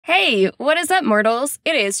Hey, what is up, mortals?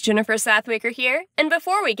 It is JSatwekar here, and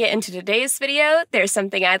before we get into today's video, there's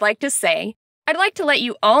something I'd like to say. I'd like to let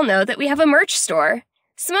you all know that we have a merch store.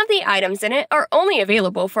 Some of the items in it are only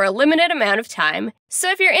available for a limited amount of time,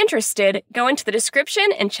 so if you're interested, go into the description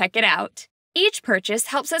and check it out. Each purchase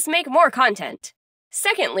helps us make more content.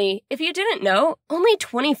 Secondly, if you didn't know, only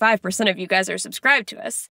 25% of you guys are subscribed to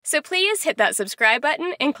us, so please hit that subscribe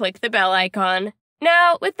button and click the bell icon.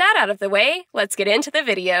 Now, with that out of the way, let's get into the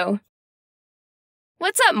video.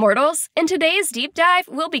 What's up, mortals? In today's deep dive,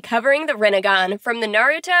 we'll be covering the Rinnegan from the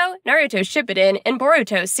Naruto, Naruto Shippuden, and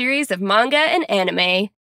Boruto series of manga and anime.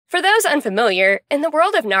 For those unfamiliar, in the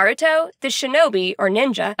world of Naruto, the shinobi, or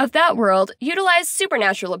ninja, of that world utilize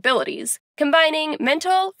supernatural abilities, combining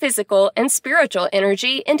mental, physical, and spiritual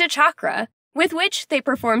energy into chakra, with which they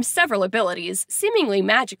perform several abilities, seemingly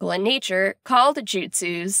magical in nature, called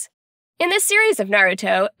jutsus. In this series of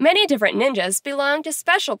Naruto, many different ninjas belong to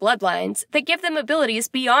special bloodlines that give them abilities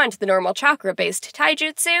beyond the normal chakra-based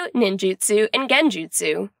taijutsu, ninjutsu, and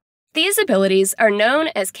genjutsu. These abilities are known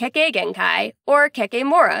as Kekkei Genkai, or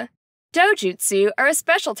Kekkei-mora. Dojutsu are a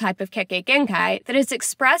special type of Kekkei Genkai that is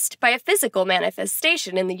expressed by a physical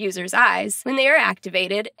manifestation in the user's eyes when they are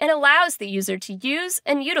activated and allows the user to use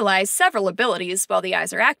and utilize several abilities while the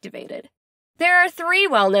eyes are activated. There are three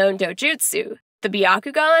well-known dojutsu: the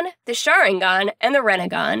Byakugan, the Sharingan, and the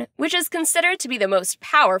Rinnegan, which is considered to be the most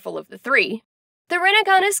powerful of the three. The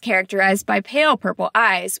Rinnegan is characterized by pale purple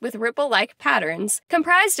eyes with ripple-like patterns,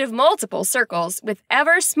 comprised of multiple circles with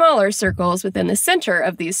ever smaller circles within the center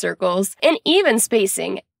of these circles in even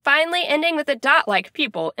spacing, finally ending with a dot-like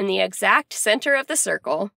pupil in the exact center of the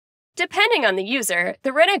circle. Depending on the user, the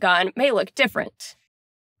Rinnegan may look different.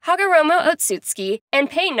 Hagoromo Otsutsuki and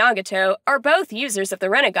Pain Nagato are both users of the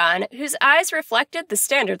Rinnegan whose eyes reflected the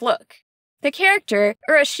standard look. The character,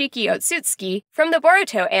 Urashiki Otsutsuki, from the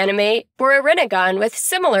Boruto anime, bore a Rinnegan with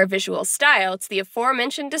similar visual style to the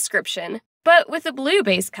aforementioned description, but with a blue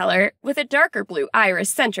base color with a darker blue iris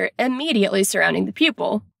center immediately surrounding the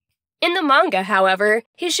pupil. In the manga, however,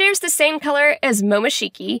 he shares the same color as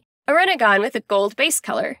Momoshiki, a Rinnegan with a gold base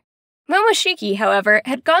color. Momoshiki, however,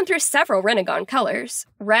 had gone through several Rinnegan colors: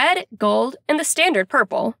 red, gold, and the standard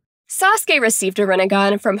purple. Sasuke received a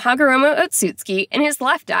Rinnegan from Hagoromo Otsutsuki in his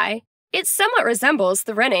left eye. It somewhat resembles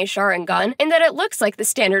the Rinne Sharingan in that it looks like the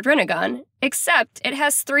standard Rinnegan, except it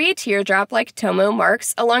has 3 teardrop-like tomo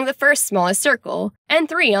marks along the first smallest circle, and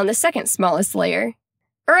 3 on the second smallest layer.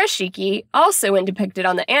 Urashiki, also when depicted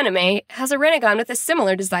on the anime, has a Rinnegan with a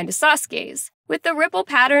similar design to Sasuke's, with the ripple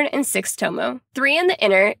pattern and 6 tomo, 3 in the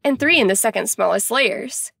inner and 3 in the second smallest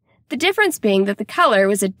layers. The difference being that the color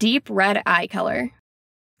was a deep red eye color.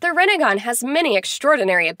 The Rinnegan has many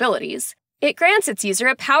extraordinary abilities. It grants its user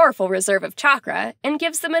a powerful reserve of chakra and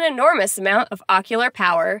gives them an enormous amount of ocular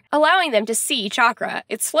power, allowing them to see chakra,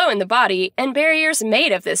 its flow in the body, and barriers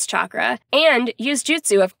made of this chakra, and use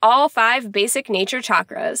jutsu of all 5 basic nature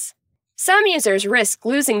chakras. Some users risk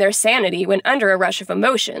losing their sanity when under a rush of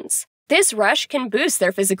emotions. This rush can boost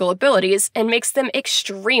their physical abilities and makes them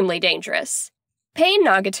extremely dangerous. Pain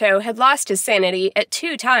Nagato had lost his sanity at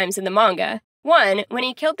 2 times in the manga, one when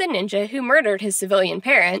he killed the ninja who murdered his civilian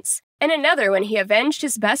parents, and another when he avenged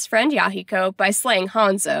his best friend Yahiko by slaying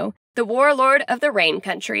Hanzo, the warlord of the Rain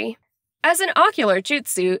Country. As an ocular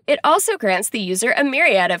jutsu, it also grants the user a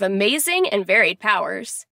myriad of amazing and varied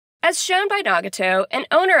powers. As shown by Nagato, an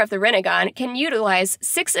owner of the Rinnegan can utilize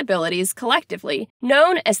 6 abilities collectively,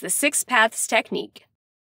 known as the 6 Paths Technique.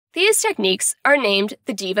 These techniques are named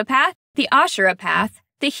the Diva Path, the Ashura Path,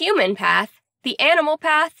 the Human Path, the Animal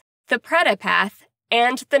Path, the Preta Path,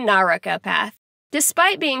 and the Naraka Path.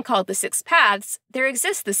 Despite being called the 6 paths, there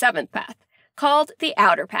exists the 7th path, called the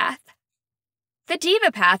Outer Path. The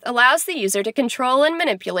Diva Path allows the user to control and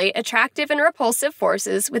manipulate attractive and repulsive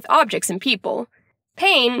forces with objects and people.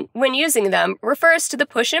 Pain, when using them, refers to the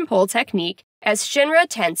push and pull technique as Shinra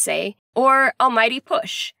Tensei, or Almighty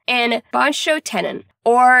Push, and Bansho Tenon,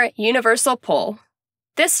 or Universal Pull.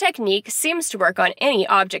 This technique seems to work on any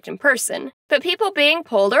object and person, but people being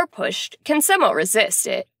pulled or pushed can somewhat resist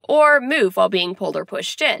it, or move while being pulled or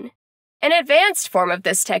pushed in. An advanced form of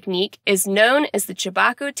this technique is known as the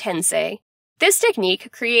Chibaku Tensei. This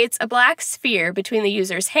technique creates a black sphere between the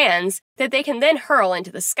user's hands that they can then hurl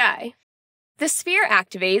into the sky. The sphere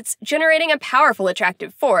activates, generating a powerful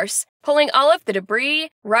attractive force, pulling all of the debris,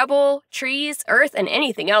 rubble, trees, earth, and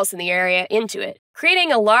anything else in the area into it,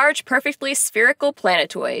 creating a large, perfectly spherical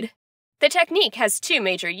planetoid. The technique has 2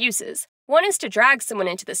 major uses. One is to drag someone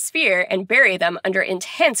into the sphere and bury them under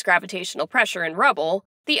intense gravitational pressure and rubble,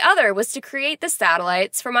 The other was to create the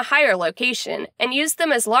satellites from a higher location and use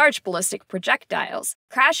them as large ballistic projectiles,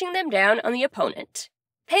 crashing them down on the opponent.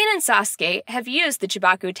 Pain and Sasuke have used the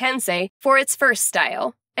Chibaku Tensei for its first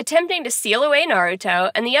style, attempting to seal away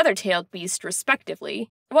Naruto and the other tailed beast respectively,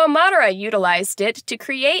 while Madara utilized it to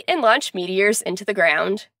create and launch meteors into the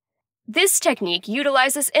ground. This technique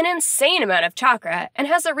utilizes an insane amount of chakra and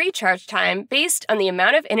has a recharge time based on the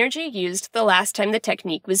amount of energy used the last time the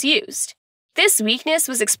technique was used. This weakness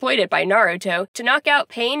was exploited by Naruto to knock out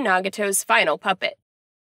Pain Nagato's final puppet.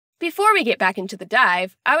 Before we get back into the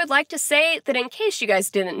dive, I would like to say that in case you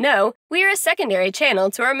guys didn't know, we are a secondary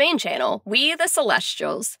channel to our main channel, We the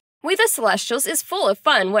Celestials. We the Celestials is full of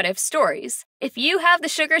fun what-if stories. If you have the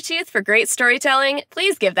sugar tooth for great storytelling,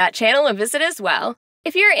 please give that channel a visit as well.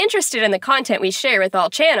 If you're interested in the content we share with all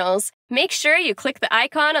channels, make sure you click the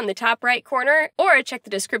icon on the top right corner or check the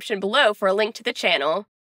description below for a link to the channel.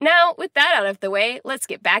 Now, with that out of the way, let's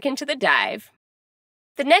get back into the dive.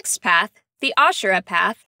 The next path, the Ashura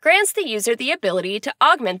path, grants the user the ability to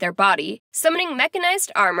augment their body, summoning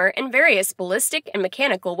mechanized armor and various ballistic and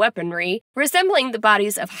mechanical weaponry, resembling the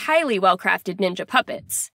bodies of highly well-crafted ninja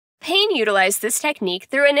puppets. Pain utilized this technique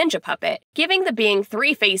through a ninja puppet, giving the being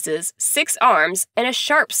 3 faces, 6 arms, and a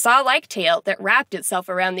sharp saw-like tail that wrapped itself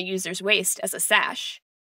around the user's waist as a sash.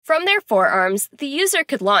 From their forearms, the user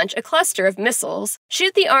could launch a cluster of missiles,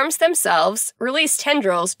 shoot the arms themselves, release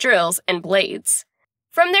tendrils, drills, and blades.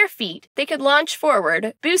 From their feet, they could launch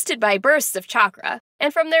forward, boosted by bursts of chakra,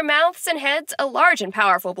 and from their mouths and heads, a large and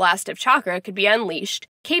powerful blast of chakra could be unleashed,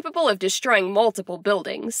 capable of destroying multiple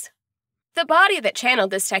buildings. The body that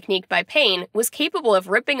channeled this technique by Pain was capable of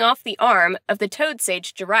ripping off the arm of the Toad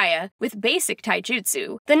Sage Jiraiya with basic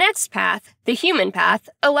taijutsu. The next path, the human path,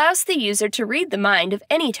 allows the user to read the mind of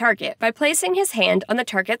any target by placing his hand on the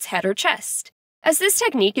target's head or chest. As this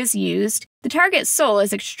technique is used, the target's soul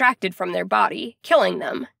is extracted from their body, killing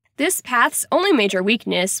them. This path's only major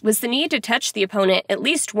weakness was the need to touch the opponent at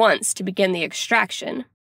least once to begin the extraction.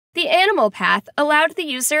 The animal path allowed the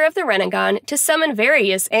user of the Rinnegan to summon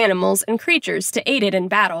various animals and creatures to aid it in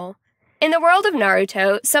battle. In the world of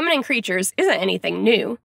Naruto, summoning creatures isn't anything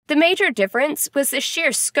new. The major difference was the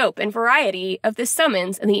sheer scope and variety of the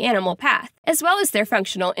summons in the animal path, as well as their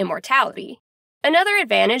functional immortality. Another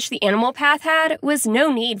advantage the animal path had was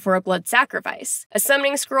no need for a blood sacrifice, a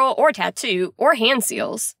summoning scroll or tattoo, or hand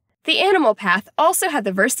seals. The animal path also had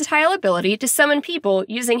the versatile ability to summon people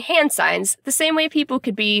using hand signs the same way people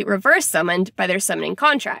could be reverse summoned by their summoning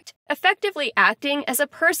contract, effectively acting as a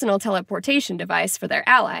personal teleportation device for their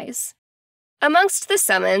allies. Amongst the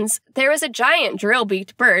summons, there was a giant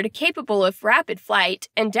drill-beaked bird capable of rapid flight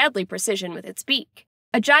and deadly precision with its beak,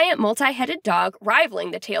 a giant multi-headed dog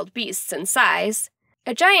rivaling the tailed beasts in size,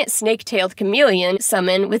 a giant snake-tailed chameleon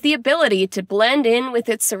summon with the ability to blend in with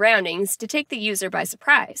its surroundings to take the user by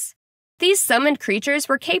surprise. These summoned creatures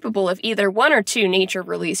were capable of either 1 or 2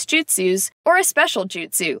 nature-release jutsus, or a special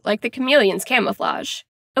jutsu, like the chameleon's camouflage.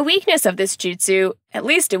 A weakness of this jutsu, at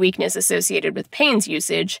least a weakness associated with Pain's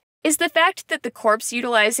usage, is the fact that the corpse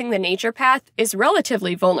utilizing the nature path is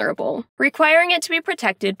relatively vulnerable, requiring it to be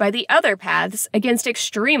protected by the other paths against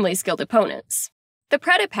extremely skilled opponents. The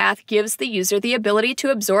Preta path gives the user the ability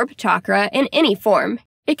to absorb chakra in any form.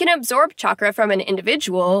 It can absorb chakra from an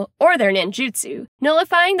individual or their ninjutsu,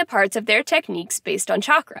 nullifying the parts of their techniques based on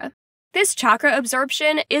chakra. This chakra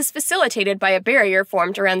absorption is facilitated by a barrier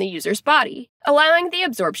formed around the user's body, allowing the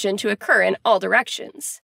absorption to occur in all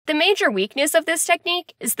directions. The major weakness of this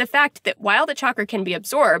technique is the fact that while the chakra can be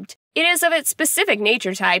absorbed, it is of its specific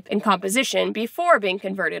nature type and composition before being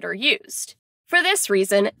converted or used. For this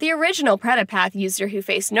reason, the original Preta path user who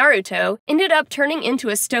faced Naruto ended up turning into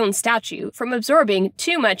a stone statue from absorbing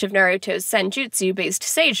too much of Naruto's senjutsu-based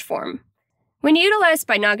Seij form. When utilized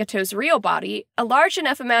by Nagato's real body, a large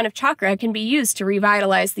enough amount of chakra can be used to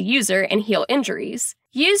revitalize the user and heal injuries.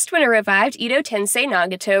 Used when a revived Edo Tensei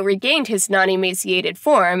Nagato regained his non-emaciated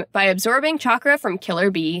form by absorbing chakra from Killer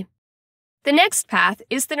Bee. The next path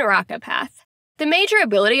is the Naraka path. The major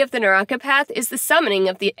ability of the Naraka path is the summoning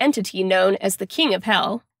of the entity known as the King of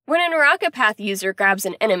Hell. When a Naraka path user grabs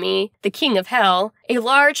an enemy, the King of Hell, a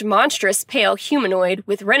large, monstrous, pale humanoid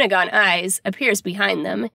with Rinnegan eyes appears behind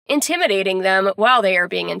them, intimidating them while they are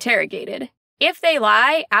being interrogated. If they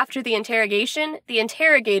lie after the interrogation, the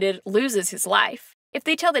interrogated loses his life. If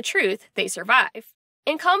they tell the truth, they survive.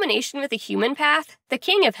 In combination with the human path, the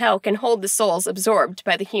King of Hell can hold the souls absorbed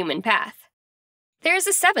by the human path. There is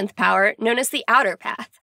a 7th power known as the Outer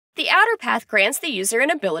Path. The Outer Path grants the user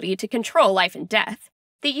an ability to control life and death.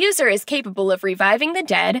 The user is capable of reviving the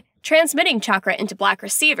dead, transmitting chakra into black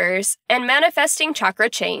receivers, and manifesting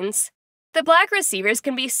chakra chains. The black receivers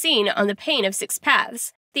can be seen on the Pain of Six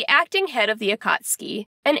Paths, the acting head of the Akatsuki,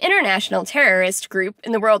 an international terrorist group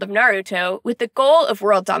in the world of Naruto with the goal of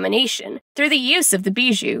world domination through the use of the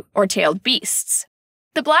Bijou, or tailed beasts.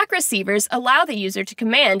 The black receivers allow the user to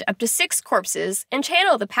command up to 6 corpses and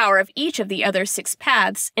channel the power of each of the other 6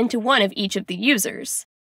 paths into one of each of the users.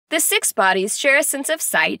 The 6 bodies share a sense of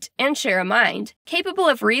sight and share a mind, capable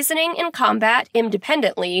of reasoning in combat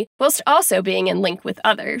independently whilst also being in link with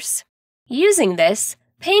others. Using this,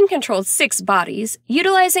 Pain controlled 6 bodies,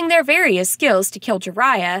 utilizing their various skills to kill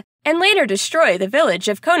Jiraiya, and later destroy the village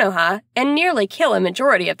of Konoha and nearly kill a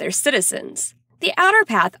majority of their citizens. The outer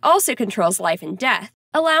path also controls life and death,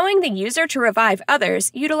 allowing the user to revive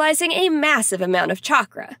others utilizing a massive amount of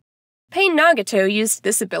chakra. Pain Nagato used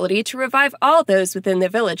this ability to revive all those within the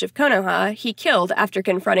village of Konoha he killed after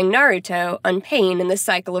confronting Naruto on Pain in the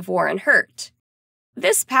cycle of war and hurt.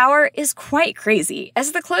 This power is quite crazy,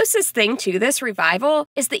 as the closest thing to this revival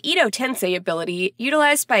is the Ito Tensei ability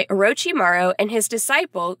utilized by Orochimaru and his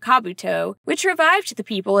disciple, Kabuto, which revived the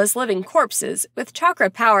people as living corpses, with chakra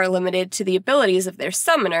power limited to the abilities of their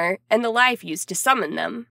summoner and the life used to summon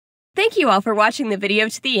them. Thank you all for watching the video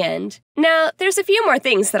to the end. Now, there's a few more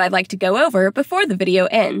things that I'd like to go over before the video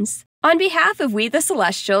ends. On behalf of We the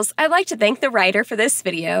Celestials, I'd like to thank the writer for this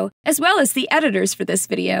video, as well as the editors for this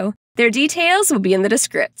video. Their details will be in the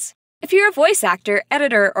descripts. If you're a voice actor,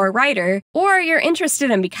 editor, or writer, or you're interested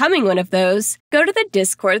in becoming one of those, go to the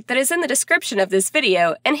Discord that is in the description of this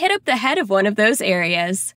video and hit up the head of one of those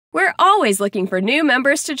areas. We're always looking for new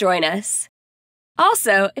members to join us.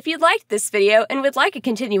 Also, if you liked this video and would like a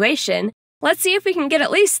continuation, let's see if we can get at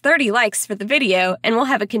least 30 likes for the video and we'll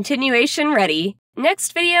have a continuation ready.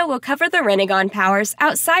 Next video will cover the Rinnegan powers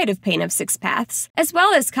outside of Pain of Six Paths, as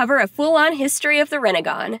well as cover a full-on history of the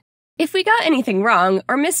Rinnegan. If we got anything wrong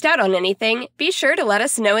or missed out on anything, be sure to let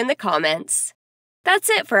us know in the comments. That's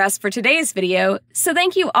it for us for today's video, so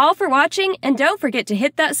thank you all for watching, and don't forget to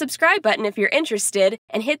hit that subscribe button if you're interested,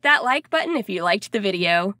 and hit that like button if you liked the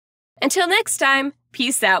video. Until next time,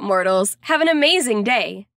 peace out, mortals. Have an amazing day.